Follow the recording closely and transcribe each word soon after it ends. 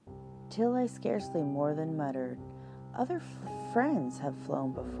till I scarcely more than muttered, "Other friends have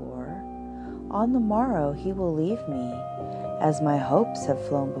flown before. On the morrow he will leave me, as my hopes have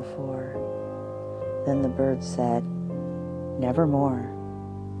flown before." Then the bird said, "Nevermore."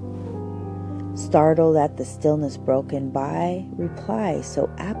 Startled at the stillness broken by reply so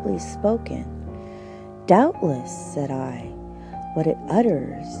aptly spoken, "Doubtless," said I, "what it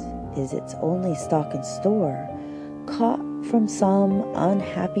utters is its only stock and store, caught from some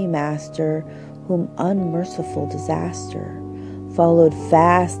unhappy master, whom unmerciful disaster followed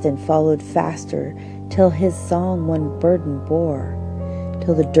fast and followed faster, till his song one burden bore,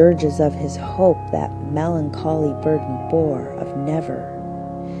 till the dirges of his hope that melancholy burden bore of never,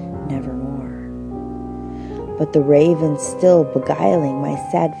 nevermore. But the raven still beguiling my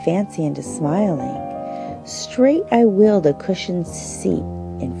sad fancy into smiling, straight I wheeled a cushioned seat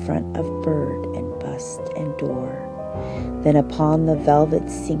in front of bird and bust and door. Then upon the velvet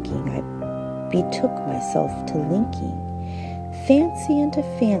sinking, I betook myself to linking fancy into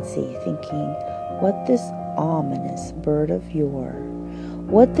fancy, thinking what this ominous bird of yore,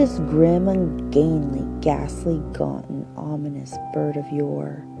 what this grim, ungainly, ghastly, gaunt, and ominous bird of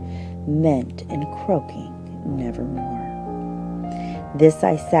yore meant in croaking nevermore. This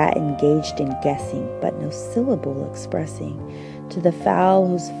I sat engaged in guessing, but no syllable expressing to the fowl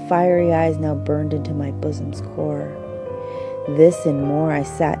whose fiery eyes now burned into my bosom's core. This and more I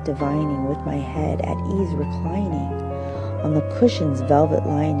sat divining, with my head at ease reclining on the cushion's velvet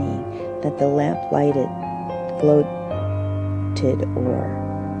lining that the lamp lighted gloated o'er,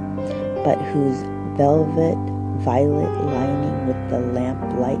 but whose velvet violet lining with the lamp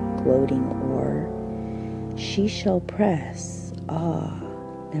light gloating o'er she shall press,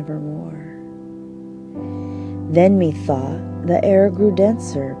 nevermore. Then methought the air grew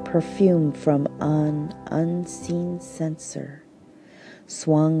denser, perfumed from an unseen censer,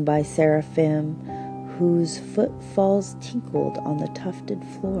 swung by seraphim whose footfalls tinkled on the tufted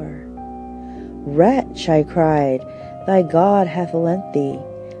floor. "Wretch," I cried, "thy God hath lent thee,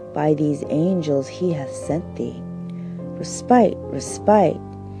 by these angels he hath sent thee, respite, respite,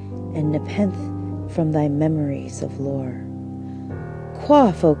 and nepenthe from thy memories of lore.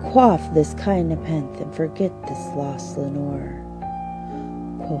 Quaff, oh quaff this kind nepenthe, and forget this lost Lenore."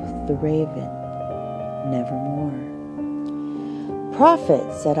 Quoth the raven, "Nevermore." "Prophet,"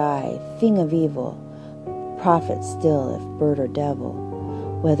 said I, "thing of evil, prophet still if bird or devil,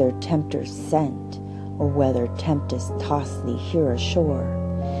 whether tempters sent, or whether tempest tossed thee here ashore,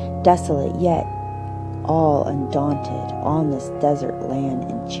 desolate yet all undaunted, on this desert land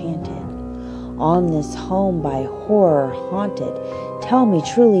enchanted, on this home by horror haunted, tell me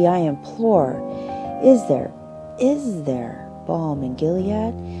truly I implore, is there balm in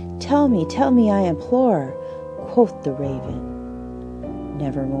Gilead? Tell me I implore." Quoth the raven,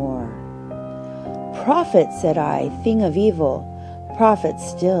 "Nevermore." "Prophet," said I, "thing of evil, prophet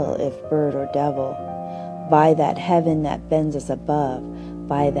still if bird or devil, by that heaven that bends us above,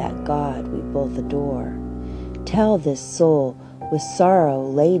 by that God we both adore, tell this soul with sorrow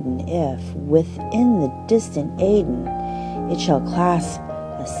laden if, within the distant Aidenn, it shall clasp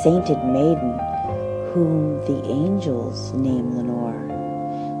a sainted maiden, whom the angels name Lenore,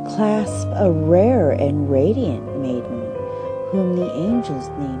 clasp a rare and radiant maiden, whom the angels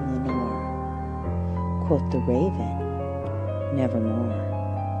name Lenore." Quoth the raven, "Nevermore."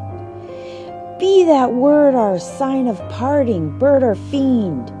 "Be that word our sign of parting, bird or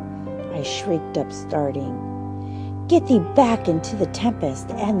fiend?" I shrieked up starting. "Get thee back into the tempest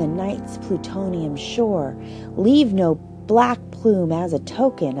and the night's plutonium shore. Leave no black plume as a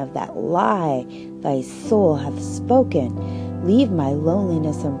token of that lie thy soul hath spoken. Leave my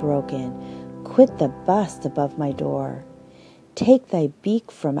loneliness unbroken. Quit the bust above my door. Take thy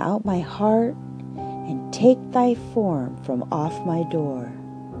beak from out my heart, and take thy form from off my door."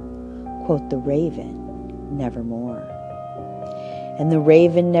 Quoth the raven, "Nevermore." And the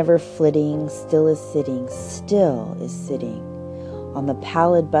raven, never flitting, still is sitting on the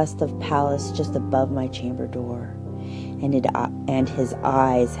pallid bust of Pallas just above my chamber door, and his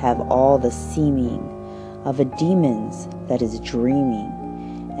eyes have all the seeming of a demon's that is dreaming,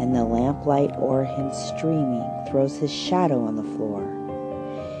 and the lamplight o'er him streaming throws his shadow on the floor,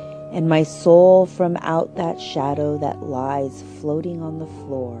 and my soul from out that shadow that lies floating on the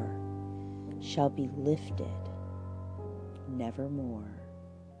floor shall be lifted nevermore.